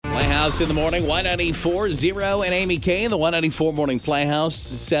Playhouse in the morning, Y94.0 and Amy Kane, the Y94 Morning Playhouse,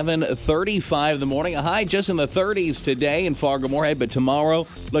 7:35 in the morning. A high just in the 30s today in Fargo-Moorhead, but tomorrow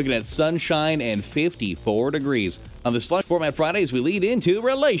looking at sunshine and 54 degrees. On this Slush Format Fridays, we lead into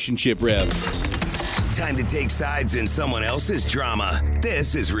Relationship Rep. Time to take sides in someone else's drama.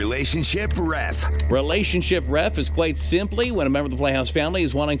 This is Relationship Ref. Relationship Ref is quite simply when a member of the Playhouse family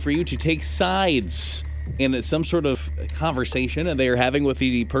is wanting for you to take sides in some sort of conversation that they are having with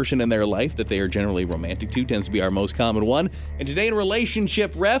the person in their life that they are generally romantic to. Tends to be our most common one. And today in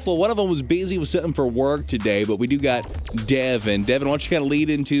Relationship Ref, well, one of them was busy with something for work today, but we do got Devin. Devin, why don't you kind of lead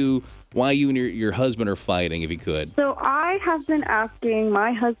into why you and your husband are fighting, if you could? So I have been asking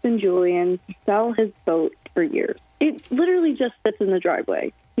my husband, Julian, to sell his boat for years. It literally just sits in the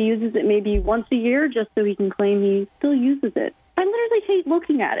driveway. He uses it maybe once a year just so he can claim he still uses it. I literally hate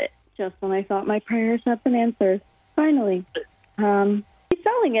looking at it. Just when I thought my prayers have been answered. Finally. He's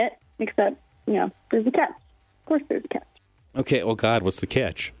selling it, except, there's a catch. Of course there's a catch. Okay, well, God, what's the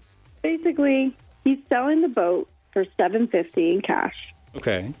catch? Basically, he's selling the boat for $750 in cash.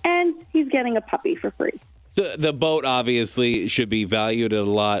 Okay. And he's getting a puppy for free. So the boat obviously should be valued at a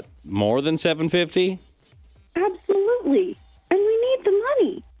lot more than $750? Absolutely. And we need the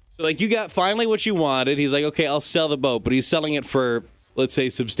money. So, you got finally what you wanted. He's like, okay, I'll sell the boat, but he's selling it for, let's say,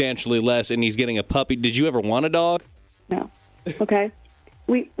 substantially less, and he's getting a puppy. Did you ever want a dog? No. Okay?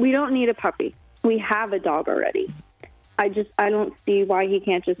 We don't need a puppy. We have a dog already. I don't see why he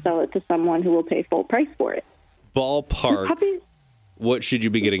can't just sell it to someone who will pay full price for it. Ballpark. Puppies? What should you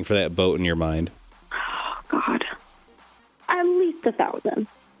be getting for that boat in your mind? Oh, God. At least $1,000.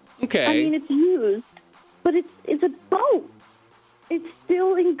 Okay. I mean, it's used, but it's a boat. It's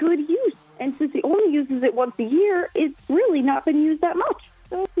still in good use. And since he only uses it once a year, it's really not been used that much.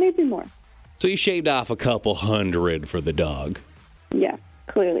 So maybe more. So you shaved off a couple hundred for the dog. Yeah,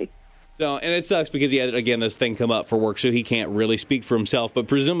 clearly. So, and it sucks because he had, again, this thing come up for work, so he can't really speak for himself. But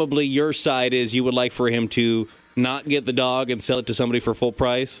presumably your side is you would like for him to not get the dog and sell it to somebody for full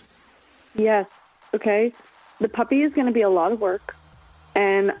price? Yes. Okay. The puppy is going to be a lot of work,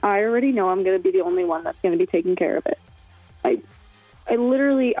 and I already know I'm going to be the only one that's going to be taking care of it.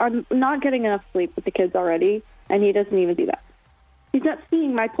 I'm not getting enough sleep with the kids already, and he doesn't even do that. He's not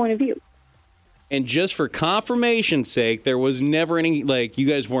seeing my point of view. And just for confirmation's sake, there was never any, you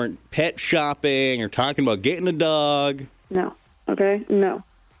guys weren't pet shopping or talking about getting a dog? No. Okay? No,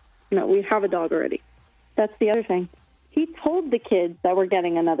 we have a dog already. That's the other thing. He told the kids that we're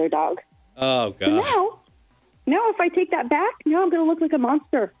getting another dog. Oh, God. So now if I take that back, now I'm going to look like a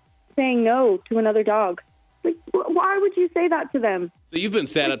monster saying no to another dog. Why would you say that to them? So you've been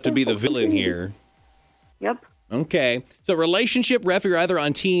set up to be the villain here. Yep. Okay. So Relationship Ref, you're either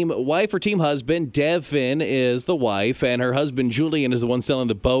on team wife or team husband. Devin is the wife, and her husband, Julian, is the one selling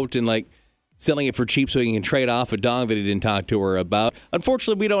the boat and, selling it for cheap so he can trade off a dog that he didn't talk to her about.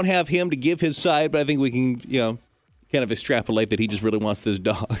 Unfortunately, we don't have him to give his side, but I think we can, kind of extrapolate that he just really wants this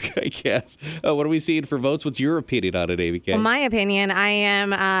dog, I guess. What are we seeing for votes? What's your opinion on it, ABK? Well, my opinion,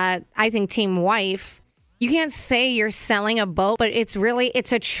 I think team wife. You can't say you're selling a boat, but it's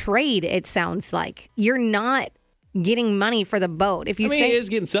a trade, it sounds like. You're not getting money for the boat. If you say he is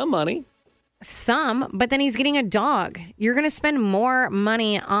getting some money. Some, but then he's getting a dog. You're going to spend more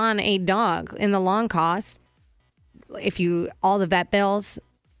money on a dog in the long cost. All the vet bills,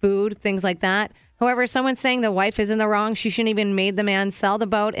 food, things like that. However, someone's saying the wife is in the wrong. She shouldn't even made the man sell the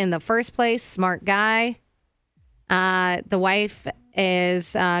boat in the first place. Smart guy. The wife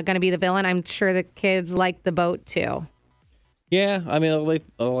is going to be the villain. I'm sure the kids like the boat too. Yeah, I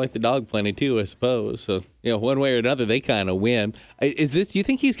like the dog plenty too, I suppose. So, one way or another, they kind of win. Do you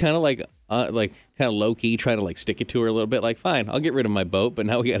think he's kind of kind of low key trying to stick it to her a little bit? Fine, I'll get rid of my boat, but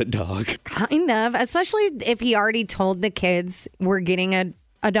now we got a dog. Kind of, especially if he already told the kids we're getting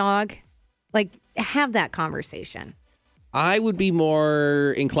a dog. Have that conversation. I would be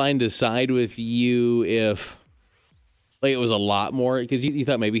more inclined to side with you if it was a lot more, because you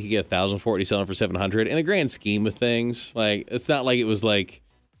thought maybe you could get $1,000 for it, he's selling for $700. In the grand scheme of things, it's not like it was a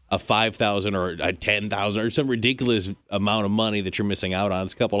 $5,000 or a $10,000 or some ridiculous amount of money that you're missing out on.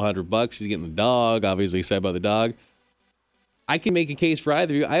 It's a couple $100. He's getting the dog, obviously excited about the dog. I can make a case for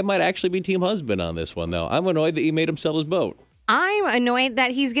either of you. I might actually be team husband on this one, though. I'm annoyed that he made him sell his boat. I'm annoyed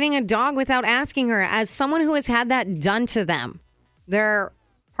that he's getting a dog without asking her. As someone who has had that done to them, their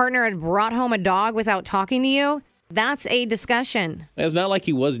partner had brought home a dog without talking to you. That's a discussion. It's not like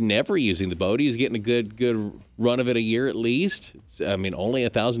he was never using the boat. He was getting a good run of it a year at least. It's, only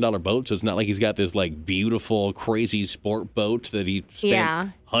 $1,000 boat, so it's not like he's got this beautiful, crazy sport boat that he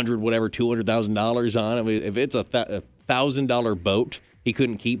spent $200,000 on. If it's a $1,000 boat he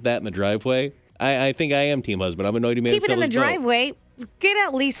couldn't keep that in the driveway. I think I am team husband. I'm annoyed he made Keep it in the his boat. driveway. Get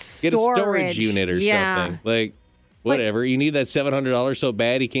at least storage. Get a storage unit or something. Like, whatever. You need that $700 so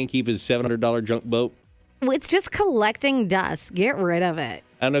bad he can't keep his $700 junk boat. It's just collecting dust. Get rid of it.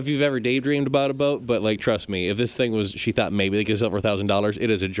 I don't know if you've ever daydreamed about a boat, but like, trust me, if this thing was, she thought maybe they could sell for $1,000, it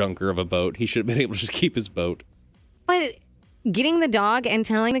is a junker of a boat. He should have been able to just keep his boat. But getting the dog and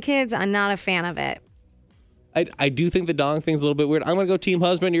telling the kids, I'm not a fan of it. I do think the dog thing's a little bit weird. I'm going to go team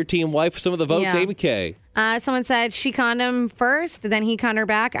husband, your team wife for some of the votes. Yeah. Amy K. Someone said she conned him first, then he conned her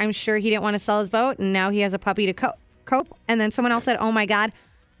back. I'm sure he didn't want to sell his boat, and now he has a puppy to cope. And then someone else said, oh my God,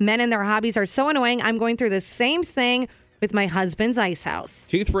 men and their hobbies are so annoying. I'm going through the same thing with my husband's ice house.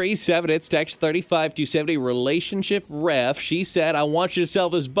 237, it's text 35270, relationship ref. She said, I want you to sell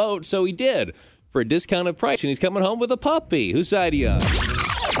this boat, so he did for a discounted price, and he's coming home with a puppy. Whose side are you on?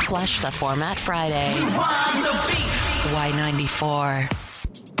 Flush the Format Friday. Y94.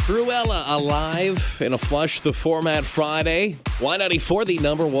 Cruella alive in a Flush the Format Friday. Y94, the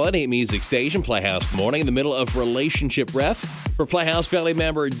number one hit music station, Playhouse Morning, in the middle of relationship ref. For Playhouse family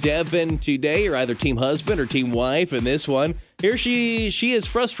member Devin today, you're either team husband or team wife in this one. Here she is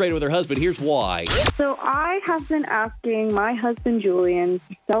frustrated with her husband. Here's why. So I have been asking my husband Julian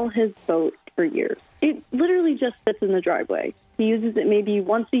to sell his boat for years. It literally just sits in the driveway. He uses it maybe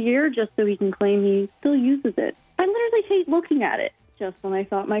once a year just so he can claim he still uses it. I literally hate looking at it. Just when I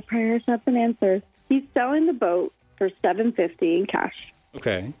thought my prayers had been answered, he's selling the boat for $750 in cash.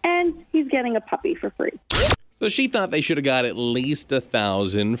 Okay. And he's getting a puppy for free. So she thought they should have got at least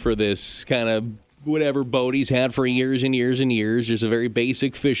 $1,000 for this kind of whatever boat he's had for years and years and years. Just a very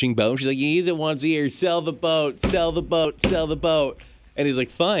basic fishing boat. She's like, you use it once a year. Sell the boat, sell the boat, sell the boat. And he's like,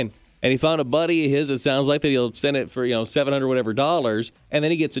 fine. And he found a buddy of his, it sounds like, that he'll send it for, $700 whatever dollars, and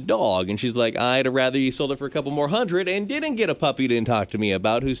then he gets a dog. And she's like, I'd rather you sold it for a couple more hundred and didn't get a puppy you didn't talk to me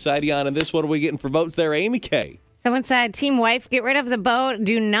about. Whose side are you on in this? What are we getting for votes there, Amy K? Someone said, team wife, get rid of the boat.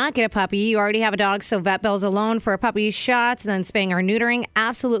 Do not get a puppy. You already have a dog, so vet bills alone for a puppy, shots, and then spaying or neutering.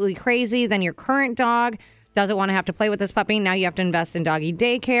 Absolutely crazy. Then your current dog doesn't want to have to play with this puppy. Now you have to invest in doggy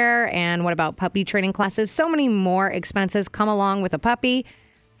daycare. And what about puppy training classes? So many more expenses come along with a puppy.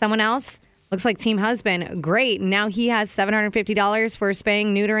 Someone else, looks like team husband. Great. Now he has $750 for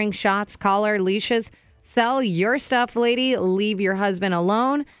spaying, neutering, shots, collar, leashes. Sell your stuff, lady. Leave your husband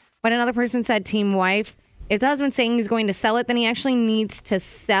alone. But another person said team wife. If the husband's saying he's going to sell it, then he actually needs to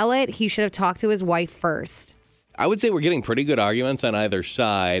sell it. He should have talked to his wife first. I would say we're getting pretty good arguments on either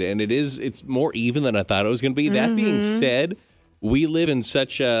side, and it's more even than I thought it was going to be. That being said, we live in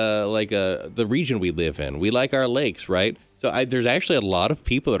such the region we live in. We like our lakes, right? So there's actually a lot of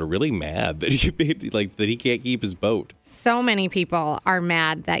people that are really mad that he can't keep his boat. So many people are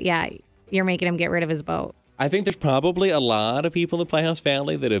mad that, you're making him get rid of his boat. I think there's probably a lot of people in the Playhouse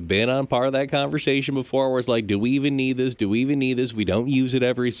family that have been on part of that conversation before where it's like, do we even need this? Do we even need this? We don't use it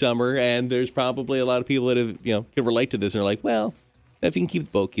every summer. And there's probably a lot of people that have, can relate to this and are like, well, if you can keep the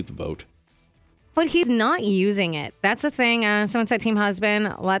boat, keep the boat. But he's not using it. That's the thing. Someone said team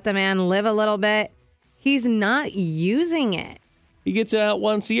husband, let the man live a little bit. He's not using it. He gets it out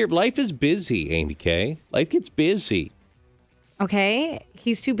once a year. Life is busy, Amy K. Life gets busy. Okay.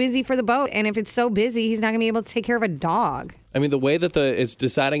 He's too busy for the boat. And if it's so busy, he's not going to be able to take care of a dog. I mean, the way that it's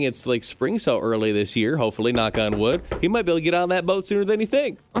deciding it's like spring so early this year, hopefully, knock on wood, he might be able to get on that boat sooner than you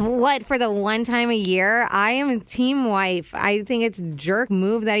think. What, for the one time a year? I am a team wife. I think it's a jerk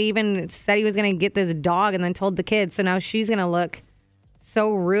move that he even said he was going to get this dog and then told the kids. So now she's going to look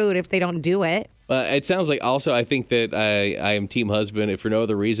so rude if they don't do it. It sounds like also I think that I am team husband if for no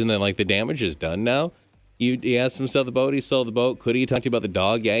other reason than like the damage is done now. He asked him to sell the boat. He sold the boat. Could he talk to you about the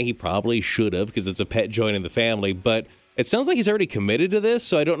dog? Yeah, he probably should have because it's a pet joining the family. But it sounds like he's already committed to this.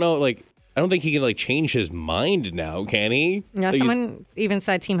 So I don't know. I don't think he can change his mind now, can he? No, someone even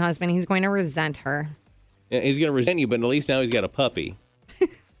said team husband. He's going to resent her. Yeah, he's going to resent you, but at least now he's got a puppy.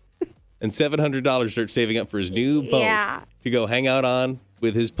 And $700 starts saving up for his new boat to go hang out on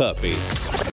with his puppy.